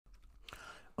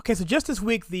Okay, so just this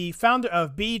week, the founder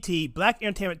of BET, Black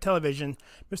Entertainment Television,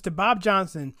 Mr. Bob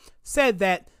Johnson, said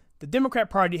that the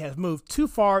Democrat Party has moved too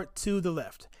far to the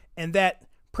left and that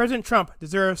President Trump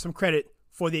deserves some credit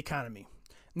for the economy.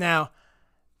 Now,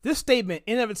 this statement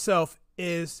in and of itself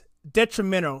is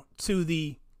detrimental to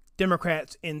the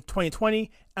Democrats in 2020.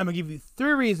 I'm going to give you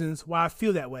 3 reasons why I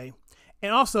feel that way.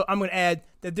 And also, I'm going to add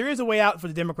that there is a way out for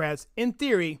the Democrats. In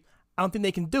theory, I don't think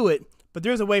they can do it, but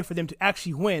there is a way for them to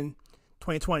actually win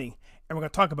 2020. And we're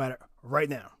going to talk about it right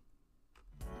now.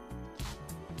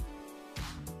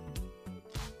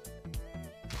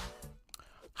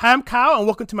 Hi, I'm Kyle, and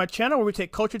welcome to my channel where we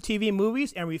take culture, TV, and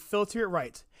movies and we filter it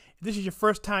right. If this is your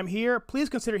first time here, please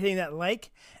consider hitting that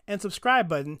like and subscribe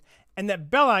button and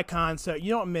that bell icon so you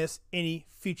don't miss any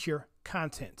future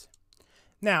content.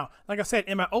 Now, like I said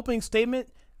in my opening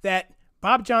statement, that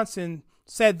Bob Johnson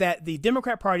said that the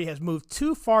Democrat Party has moved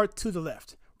too far to the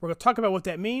left. We're going to talk about what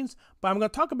that means, but I'm going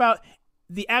to talk about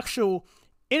the actual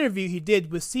interview he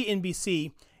did with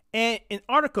CNBC and an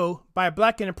article by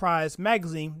Black Enterprise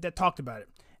magazine that talked about it.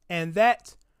 And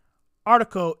that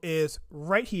article is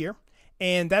right here,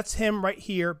 and that's him right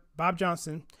here, Bob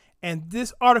Johnson. And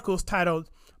this article is titled,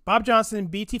 Bob Johnson,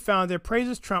 BT founder,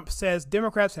 praises Trump, says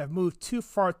Democrats have moved too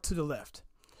far to the left.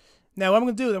 Now, what I'm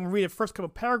going to do is I'm going to read the first couple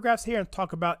paragraphs here and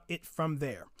talk about it from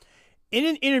there. In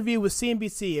an interview with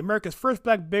CNBC, America's first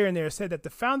black billionaire said that the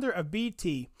founder of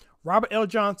BT, Robert L.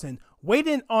 Johnson, weighed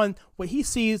in on what he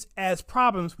sees as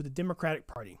problems with the Democratic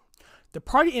Party. The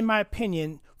party, in my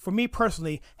opinion, for me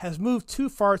personally, has moved too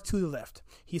far to the left,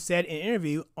 he said in an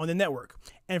interview on the network.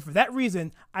 And for that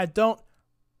reason, I don't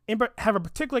have a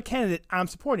particular candidate I'm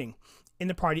supporting in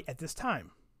the party at this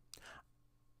time.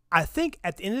 I think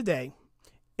at the end of the day,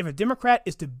 if a Democrat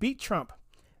is to beat Trump,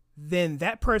 then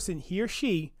that person, he or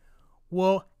she,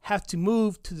 will have to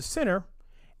move to the center,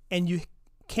 and you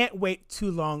can't wait too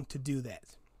long to do that.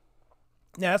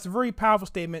 Now, that's a very powerful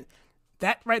statement.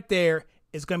 That right there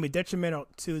is going to be detrimental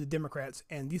to the Democrats,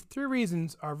 and these 3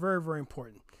 reasons are very, very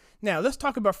important. Now, let's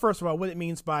talk about, first of all, what it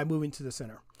means by moving to the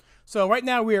center. So right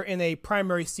now we are in a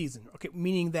primary season, okay,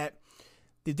 meaning that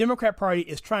the Democrat Party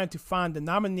is trying to find the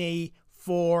nominee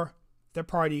for their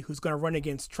party who's going to run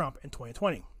against Trump in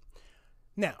 2020.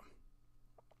 Now,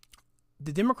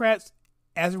 the Democrats,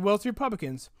 as well as the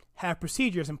Republicans, have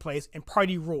procedures in place and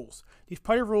party rules. These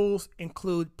party rules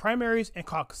include primaries and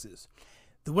caucuses.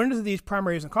 The winners of these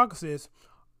primaries and caucuses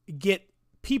get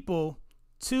people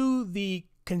to the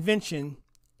convention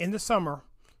in the summer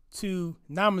to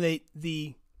nominate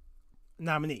the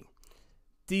nominee.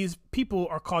 These people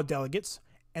are called delegates,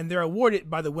 and they're awarded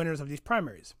by the winners of these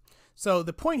primaries. So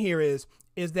the point here is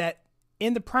that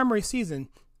in the primary season,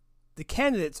 the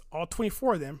candidates, all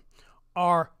 24 of them,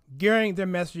 are gearing their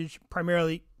message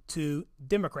primarily to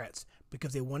Democrats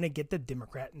because they want to get the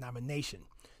Democrat nomination.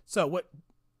 So what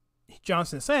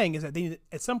Johnson is saying is that they need to,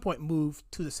 at some point, move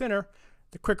to the center.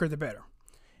 The quicker, the better.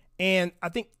 And I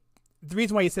think the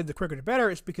reason why he said the quicker, the better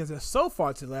is because they're so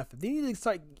far to the left that they need to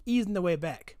start easing the way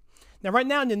back. Now, right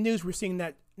now in the news, we're seeing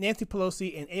that Nancy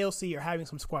Pelosi and AOC are having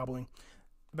some squabbling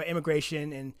about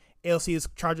immigration, and AOC is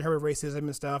charging her with racism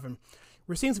and stuff, and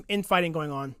we're seeing some infighting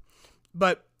going on.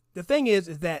 But the thing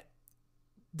is that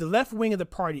the left wing of the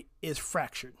party is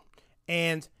fractured.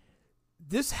 And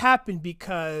this happened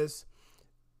because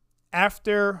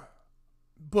after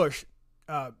Bush,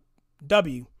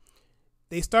 W,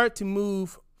 they started to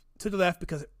move to the left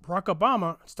because Barack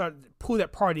Obama started to pull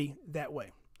that party that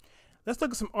way. Let's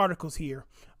look at some articles here.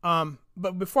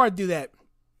 But before I do that,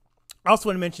 I also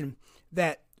want to mention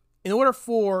that in order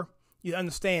for you to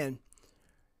understand,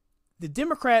 the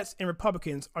Democrats and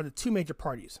Republicans are the 2 major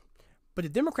parties. But the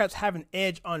Democrats have an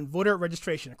edge on voter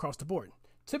registration across the board.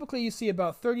 Typically, you see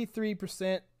about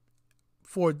 33%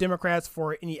 for Democrats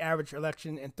for any average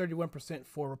election and 31%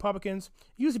 for Republicans,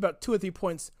 usually about 2 or 3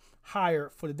 points higher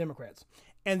for the Democrats.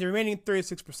 And the remaining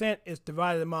 36% is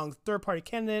divided among third-party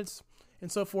candidates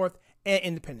and so forth and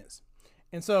independents.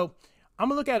 And so I'm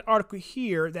going to look at an article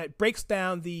here that breaks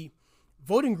down the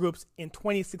voting groups in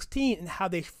 2016 and how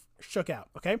they shook out,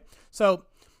 okay? So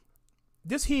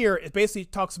this here is basically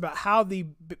talks about how the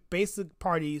basic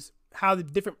parties, how the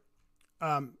different,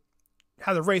 how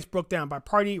the race broke down by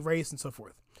party, race, and so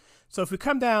forth. So if we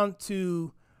come down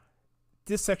to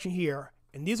this section here,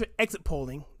 and these are exit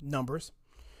polling numbers,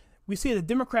 we see the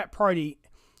Democrat Party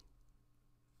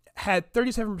had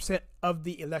 37% of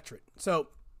the electorate. So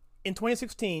in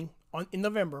 2016, in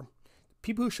November,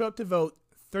 people who showed up to vote,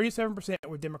 37%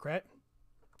 were Democrat,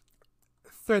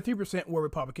 33% were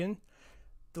Republican.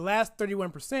 The last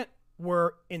 31%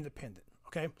 were independent.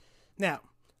 Okay. Now,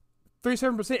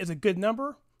 37% is a good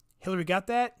number. Hillary got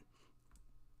that.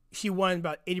 she won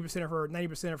about 80% of her,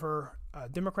 90% of her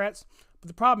Democrats. But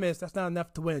the problem is that's not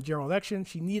enough to win a general election.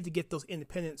 She needed to get those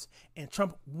independents, and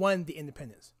Trump won the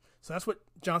independents. So that's what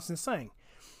Johnson is saying.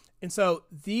 And so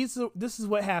this is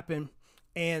what happened.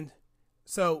 And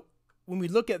so when we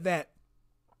look at that,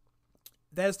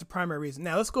 that is the primary reason.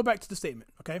 Now let's go back to the statement,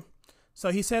 okay?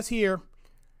 So he says here,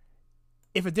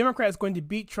 if a Democrat is going to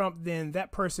beat Trump, then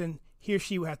that person, he or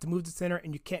she, will have to move to the center,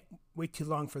 and you can't wait too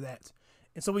long for that.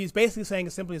 And so what he's basically saying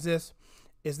as simply as this,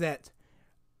 is that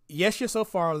yes, you're so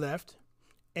far left,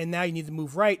 and now you need to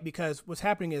move right, because what's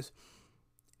happening is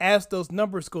as those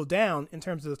numbers go down in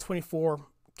terms of the 24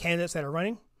 candidates that are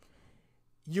running,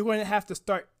 you're going to have to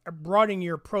start broadening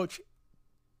your approach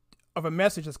of a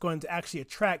message that's going to actually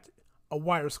attract a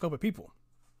wider scope of people.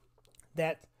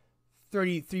 That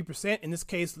 33%, in this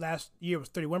case, last year was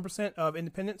 31% of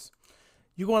independents.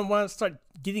 You're going to want to start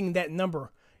getting that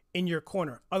number in your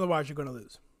corner. Otherwise, you're going to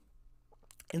lose.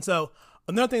 And so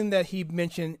another thing that he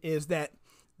mentioned is that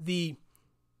the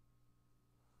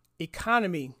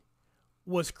economy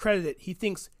was credited, he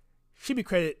thinks should be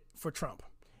credited for Trump.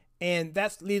 And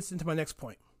that leads into my next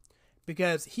point,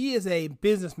 because he is a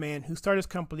businessman who started his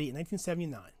company in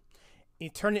 1979. He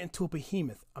turned it into a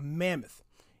behemoth, a mammoth.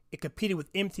 It competed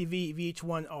with MTV,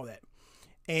 VH1, all that.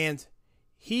 And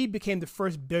he became the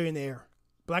first billionaire,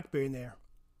 black billionaire,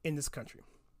 in this country.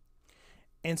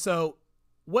 And so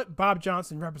what Bob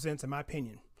Johnson represents, in my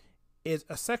opinion, is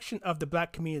a section of the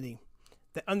black community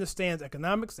that understands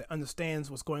economics, that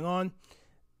understands what's going on.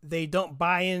 They don't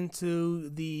buy into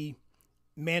the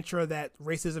mantra that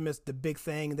racism is the big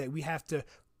thing, that we have to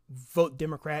vote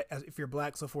Democrat as if you're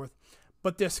black, so forth.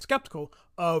 But they're skeptical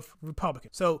of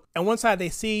Republicans. So on one side, they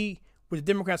see where the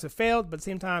Democrats have failed, but at the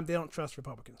same time, they don't trust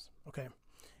Republicans. Okay.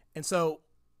 And so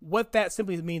what that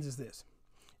simply means is this,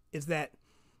 is that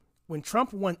when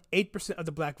Trump won 8% of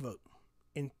the black vote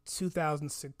in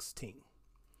 2016,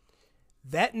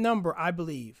 that number, I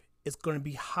believe, is going to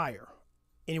be higher,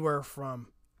 anywhere from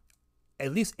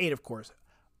at least 8, of course,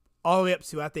 all the way up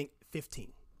to, I think,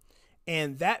 15.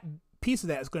 And that piece of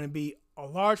that is going to be a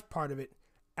large part of it,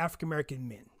 African-American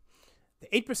men. The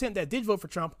 8% that did vote for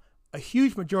Trump, a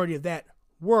huge majority of that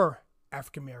were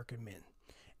African-American men.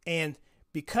 And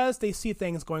because they see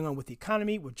things going on with the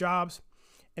economy, with jobs,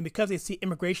 and because they see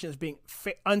immigration as being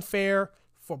unfair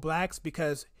for blacks,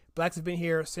 because blacks have been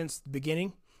here since the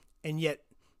beginning, and yet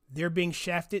they're being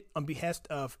shafted on behest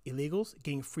of illegals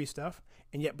getting free stuff,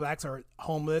 and yet blacks are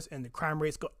homeless, and the crime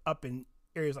rates go up in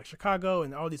areas like Chicago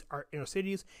and all these inner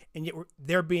cities, and yet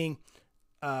they're being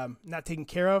not taken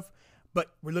care of.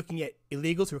 But we're looking at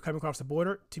illegals who are coming across the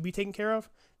border to be taken care of.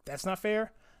 That's not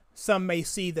fair. Some may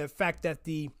see the fact that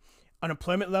the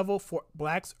unemployment level for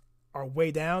blacks are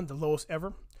way down, the lowest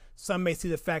ever. Some may see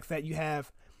the fact that you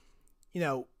have,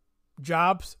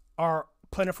 jobs are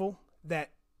plentiful,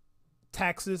 that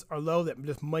taxes are low, that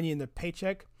there's money in the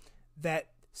paycheck, that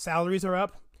salaries are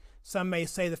up. Some may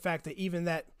say the fact that even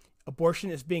that abortion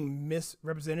is being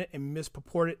misrepresented and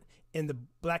mispurported in the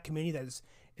black community, that is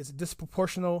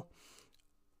disproportional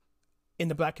in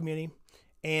the black community,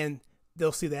 and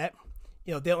they'll see that.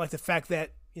 They don't like the fact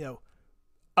that,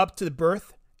 up to the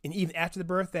birth and even after the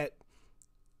birth, that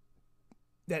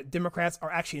Democrats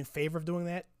are actually in favor of doing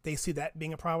that. They see that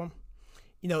being a problem.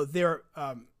 There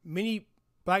are many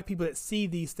black people that see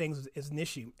these things as an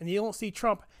issue, and they don't see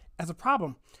Trump as a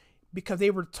problem because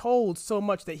they were told so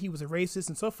much that he was a racist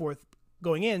and so forth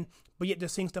going in, but yet they're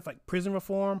seeing stuff like prison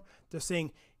reform. They're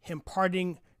seeing him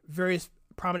pardoning various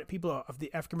prominent people of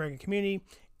the African-American community,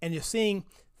 and you're seeing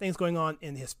things going on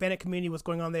in the Hispanic community, what's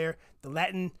going on there. The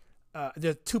Latin,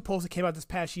 there are 2 polls that came out this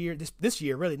past year, this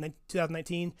year, really,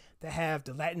 2019, that have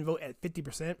the Latin vote at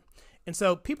 50%. And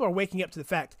so people are waking up to the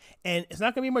fact, and it's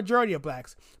not going to be a majority of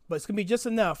blacks, but it's going to be just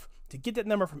enough to get that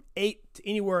number from 8 to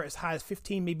anywhere as high as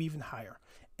 15, maybe even higher.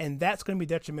 And that's going to be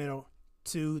detrimental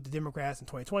to the Democrats in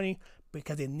 2020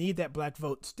 because they need that black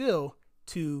vote still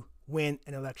to win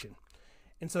an election.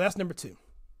 And so that's number 2.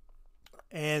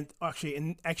 And actually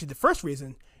the first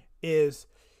reason is,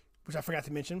 which I forgot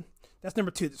to mention, that's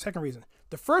number 2, the second reason.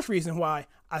 The first reason why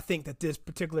I think that this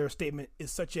particular statement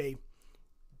is such a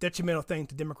detrimental thing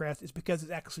to Democrats is because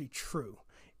it's actually true.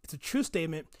 It's a true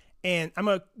statement, and I'm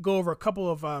going to go over a couple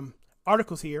of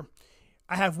articles here.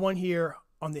 I have one here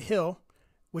on The Hill,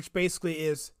 which basically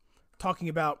is talking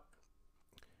about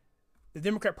the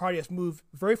Democrat Party has moved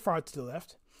very far to the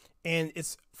left, and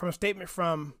it's from a statement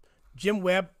from Jim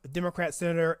Webb, a Democrat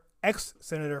senator,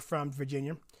 ex-senator from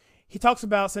Virginia. He talks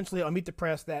about essentially on Meet the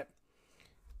Press that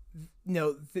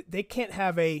they can't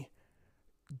have a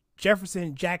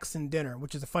Jefferson Jackson dinner,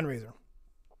 which is a fundraiser,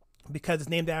 because it's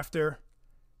named after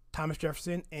Thomas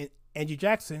Jefferson and Andrew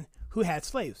Jackson, who had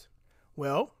slaves.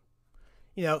 Well,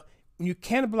 when you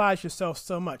cannibalize yourself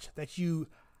so much that you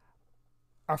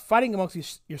are fighting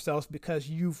amongst yourselves because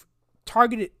you've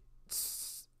targeted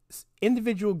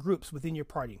individual groups within your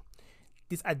party,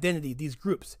 this identity, these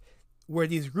groups, where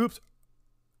these groups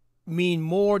mean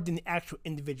more than the actual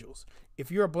individuals.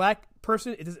 If you're a black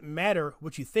person, it doesn't matter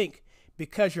what you think.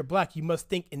 Because you're black, you must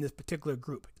think in this particular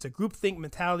group. It's a groupthink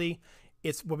mentality.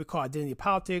 It's what we call identity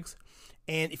politics.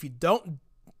 And if you don't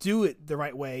do it the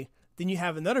right way, then you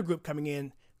have another group coming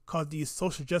in called these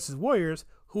social justice warriors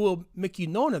who will make you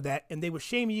known of that, and they will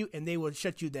shame you and they will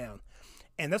shut you down.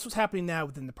 And that's what's happening now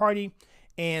within the party.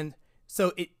 And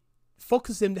so it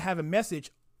focuses them to have a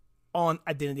message on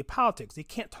identity politics. They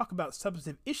can't talk about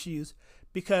substantive issues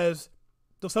because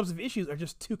those substantive issues are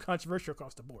just too controversial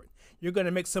across the board. You're going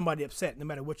to make somebody upset no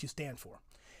matter what you stand for.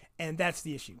 And that's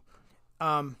the issue.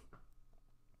 And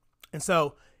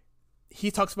so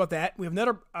he talks about that. We have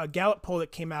another Gallup poll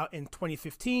that came out in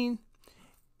 2015.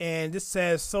 And this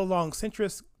says, so long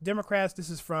centrist Democrats. This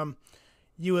is from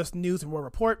U.S. News and World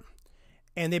Report.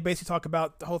 And they basically talk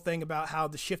about the whole thing about how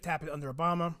the shift happened under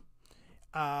Obama.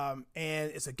 And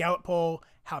it's a Gallup poll,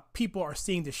 how people are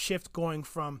seeing the shift going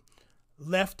from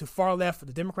left to far left for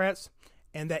the Democrats,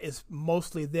 and that is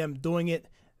mostly them doing it,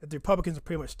 that the Republicans are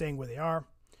pretty much staying where they are.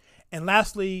 And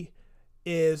lastly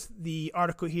is the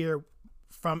article here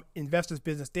from Investors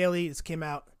Business Daily. This came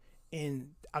out in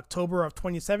October of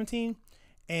 2017,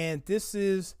 and this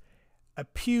is a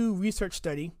Pew Research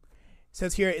study. It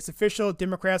says here, it's official,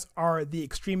 Democrats are the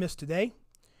extremists today.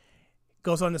 It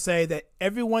goes on to say that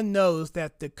everyone knows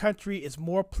that the country is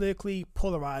more politically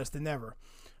polarized than ever,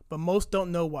 but most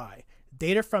don't know why.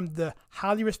 Data from the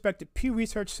highly respected Pew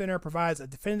Research Center provides a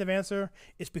definitive answer.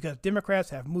 It's because Democrats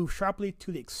have moved sharply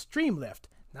to the extreme left,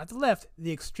 not the left,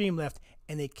 the extreme left,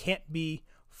 and they can't be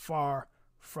far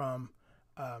from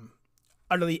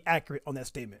utterly accurate on that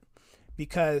statement,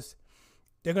 because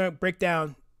they're going to break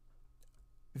down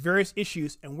various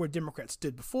issues and where Democrats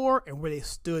stood before and where they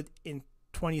stood in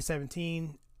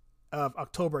 2017 of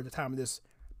October at the time of this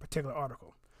particular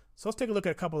article. So let's take a look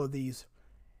at a couple of these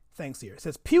things here. It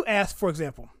says, Pew asked, for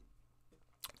example,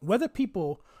 whether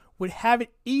people would have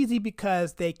it easy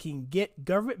because they can get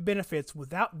government benefits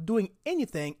without doing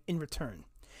anything in return.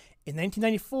 In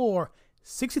 1994,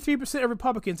 63% of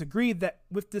Republicans agreed that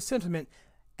with this sentiment,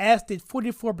 as did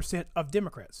 44% of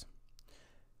Democrats.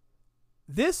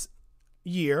 This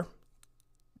year,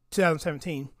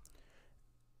 2017,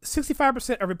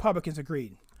 65% of Republicans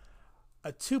agreed,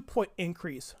 a 2-point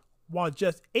increase, while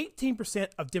just 18%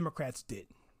 of Democrats did.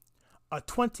 A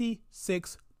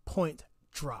 26-point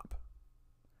drop.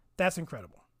 That's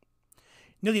incredible.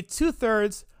 Nearly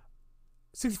 2/3,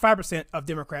 65% of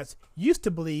Democrats used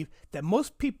to believe that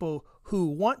most people who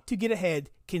want to get ahead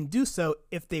can do so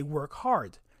if they work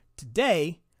hard.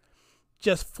 Today,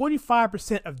 just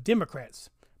 45% of Democrats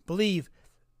believe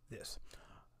this.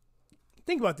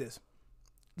 Think about this.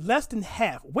 Less than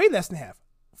half, way less than half,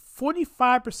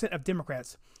 45% of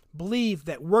Democrats believe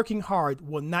that working hard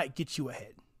will not get you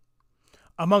ahead.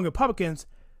 Among Republicans,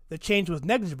 the change was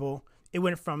negligible. It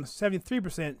went from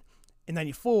 73% in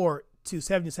 94 to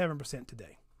 77%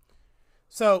 today.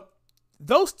 So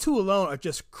those two alone are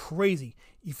just crazy.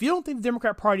 If you don't think the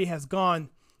Democrat Party has gone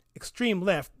extreme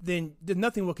left, then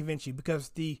nothing will convince you, because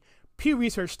the Pew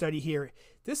Research study here,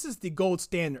 this is the gold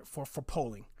standard for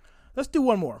polling. Let's do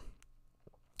one more.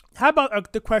 How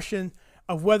about the question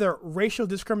of whether racial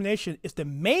discrimination is the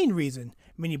main reason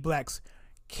many blacks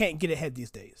can't get ahead these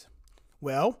days?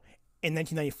 Well, in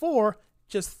 1994,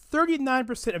 just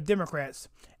 39% of Democrats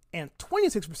and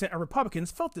 26% of Republicans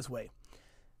felt this way.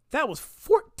 That was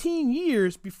 14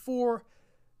 years before,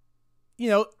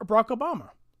 Barack Obama.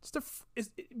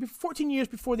 It's 14 years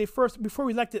before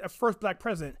we elected a first black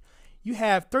president. You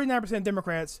have 39%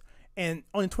 Democrats and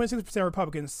only 26%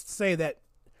 Republicans say that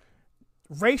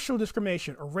racial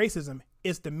discrimination or racism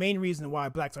is the main reason why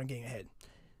blacks aren't getting ahead.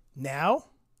 Now,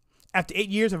 after 8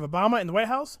 years of Obama in the White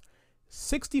House,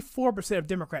 64% of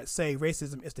Democrats say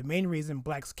racism is the main reason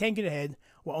blacks can't get ahead,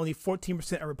 while only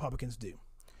 14% of Republicans do.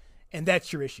 And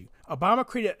that's your issue. Obama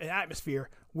created an atmosphere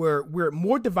where we're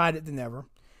more divided than ever.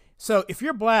 So if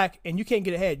you're black and you can't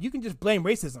get ahead, you can just blame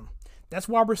racism. That's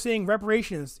why we're seeing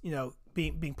reparations,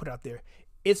 being put out there.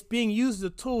 It's being used as a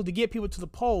tool to get people to the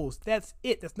polls. That's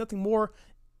it. That's nothing more,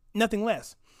 nothing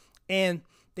less. And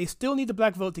they still need the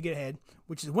black vote to get ahead,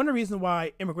 which is one of the reasons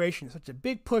why immigration is such a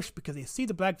big push, because they see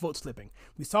the black vote slipping.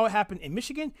 We saw it happen in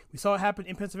Michigan. We saw it happen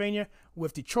in Pennsylvania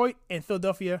with Detroit and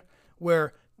Philadelphia,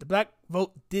 where the black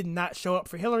vote did not show up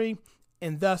for Hillary,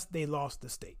 and thus they lost the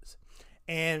states.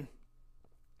 And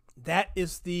That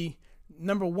is the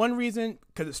number one reason,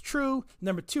 because it's true.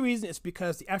 Number two reason is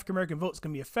because the African American vote is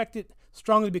going to be affected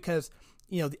strongly because,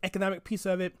 the economic piece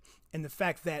of it and the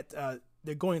fact that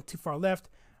they're going too far left.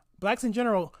 Blacks in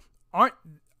general aren't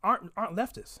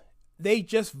leftists. They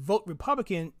just vote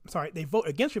Republican. Sorry, they vote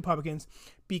against Republicans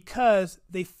because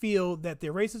they feel that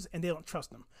they're racist and they don't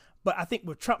trust them. But I think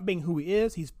with Trump being who he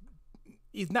is,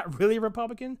 he's not really a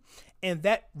Republican, and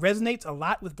that resonates a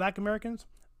lot with Black Americans,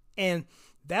 and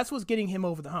that's what's getting him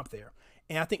over the hump there.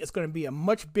 And I think it's going to be a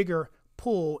much bigger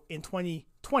pull in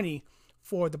 2020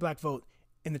 for the Black vote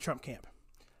in the Trump camp.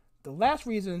 The last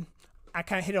reason, I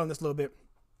kind of hit on this a little bit,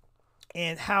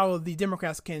 and how the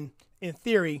Democrats can, in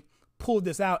theory, pull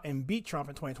this out and beat Trump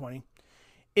in 2020,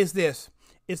 is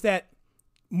that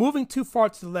moving too far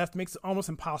to the left makes it almost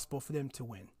impossible for them to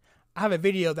win. I have a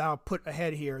video that I'll put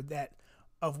ahead here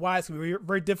of why it's going to be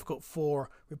very difficult for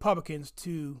Republicans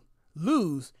to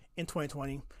lose in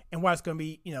 2020 and why it's going to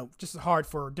be, just as hard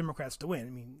for Democrats to win. I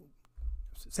mean,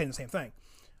 saying the same thing.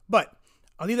 But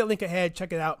I'll leave that link ahead.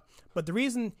 Check it out. But the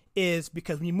reason is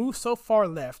because when you move so far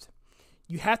left,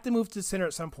 you have to move to the center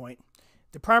at some point.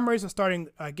 The primaries are starting,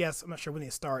 I guess, I'm not sure when they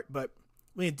start, but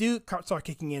when they do start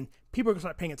kicking in, people are going to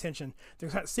start paying attention. They're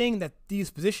going to start seeing that these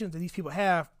positions that these people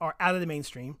have are out of the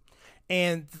mainstream.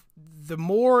 And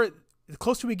the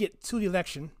closer we get to the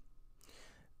election,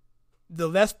 the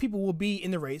less people will be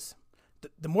in the race,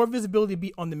 the more visibility will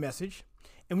be on the message.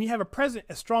 And when you have a president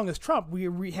as strong as Trump,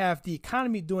 we have the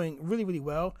economy doing really, really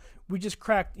well. We just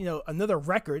cracked, another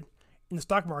record in the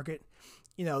stock market,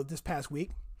 this past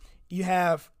week. You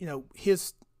have,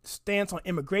 his stance on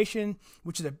immigration,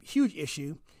 which is a huge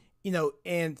issue,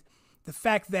 and the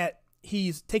fact that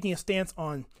he's taking a stance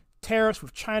on tariffs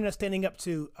with China, standing up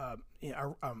to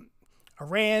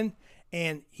Iran,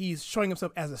 and he's showing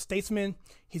himself as a statesman.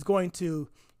 He's the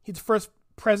first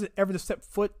president ever to step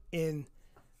foot in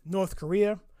North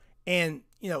Korea. And,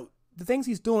 the things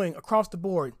he's doing across the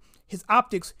board, his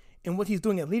optics and what he's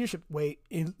doing in leadership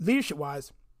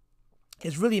wise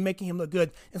is really making him look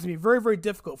good. It's going to be very, very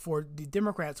difficult for the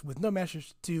Democrats with no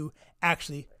message to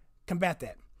actually combat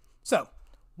that. So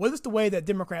what is the way that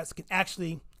Democrats can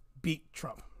actually beat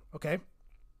Trump? Okay.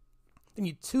 They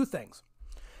need two things.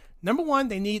 Number one,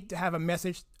 they need to have a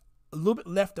message a little bit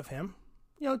left of him,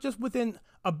 just within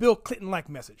a Bill Clinton-like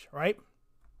message, right?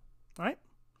 All right.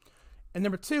 And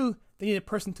number two, they need a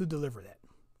person to deliver that.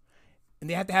 And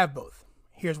they have to have both.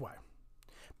 Here's why.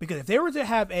 Because if they were to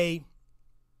have a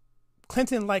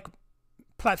Clinton-like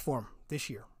platform this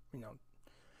year,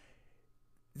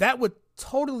 that would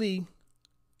totally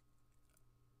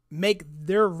make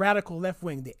their radical left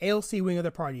wing, the ALC wing of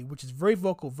their party, which is very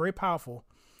vocal, very powerful,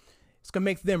 it's going to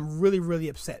make them really, really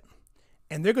upset.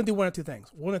 And they're going to do one of three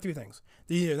things.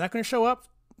 They're either not going to show up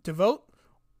to vote,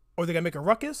 or they're going to make a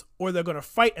ruckus, or they're going to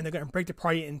fight and they're going to break the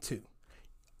party in two.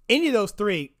 Any of those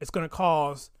three is going to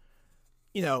cause,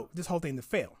 this whole thing to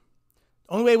fail.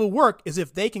 The only way it will work is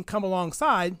if they can come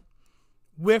alongside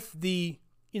with the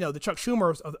Chuck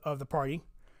Schumers of the party,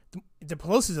 the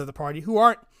Pelosi's of the party, who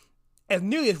aren't as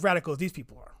nearly as radical as these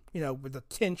people are, with the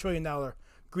 $10 trillion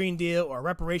Green Deal or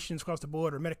reparations across the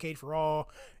board or Medicaid for all,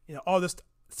 all this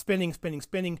spending,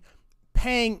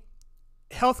 paying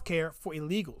health care for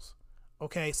illegals,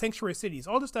 okay, sanctuary cities,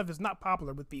 all this stuff is not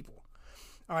popular with people,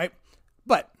 all right,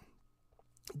 but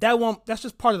that's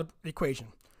just part of the equation.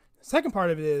 The second part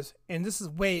of it is, and this is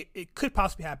way it could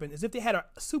possibly happen, is if they had a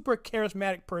super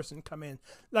charismatic person come in,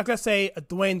 like let's say a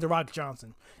Dwayne "The Rock"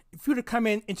 Johnson. If he were to come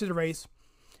into the race,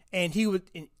 and he would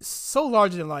so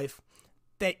larger than life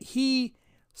that he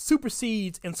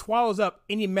supersedes and swallows up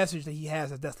any message that he has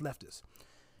that's leftist,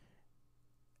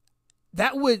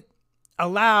 that would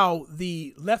allow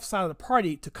the left side of the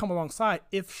party to come alongside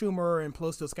if Schumer and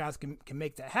Pelosi, those guys can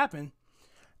make that happen.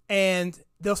 And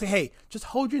they'll say, hey, just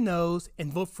hold your nose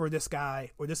and vote for this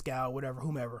guy or this gal, whatever,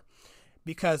 whomever,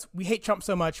 because we hate Trump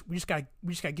so much. We just got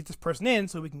to get this person in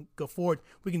so we can go forward.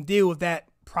 We can deal with that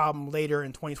problem later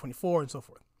in 2024 and so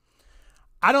forth.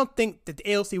 I don't think that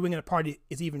the ALC wing of the party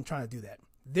is even trying to do that.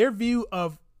 Their view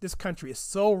of this country is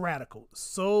so radical,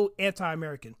 so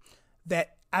anti-American,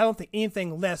 that I don't think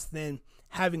anything less than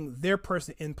having their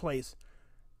person in place,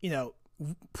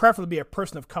 preferably be a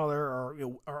person of color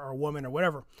or a woman or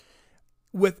whatever,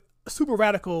 with a super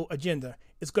radical agenda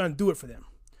is going to do it for them.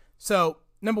 So,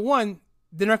 number one,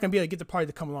 they're not going to be able to get the party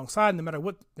to come alongside no matter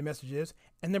what the message is.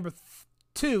 And number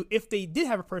two, if they did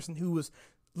have a person who was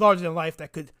larger than life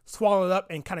that could swallow it up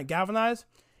and kind of galvanize,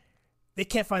 they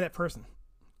can't find that person.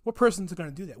 What person is going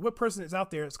to do that? What person is out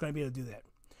there that's going to be able to do that?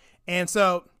 And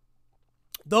so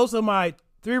those are my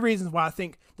three reasons why I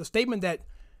think the statement that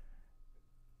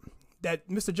that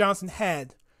Mr. Johnson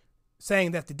had,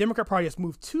 saying that the Democrat Party has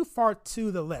moved too far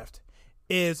to the left,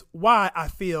 is why I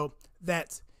feel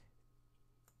that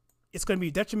it's going to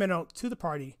be detrimental to the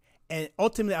party, and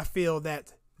ultimately I feel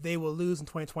that they will lose in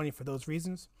 2020 for those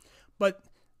reasons. But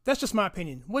that's just my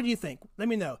opinion. What do you think? Let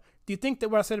me know. Do you think that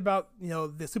what I said about,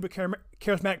 the super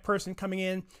charismatic person coming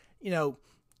in,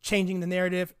 changing the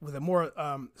narrative with a more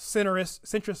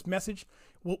centrist message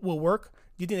will work?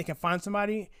 Do you think they can find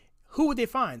somebody? Who would they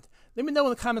find? Let me know in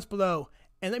the comments below,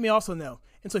 and let me also know.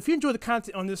 And so if you enjoy the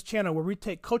content on this channel where we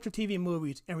take culture, TV, and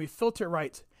movies and we filter it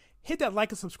right, hit that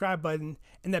like and subscribe button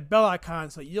and that bell icon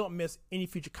so you don't miss any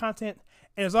future content.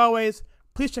 And as always,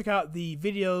 please check out the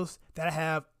videos that I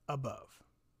have above.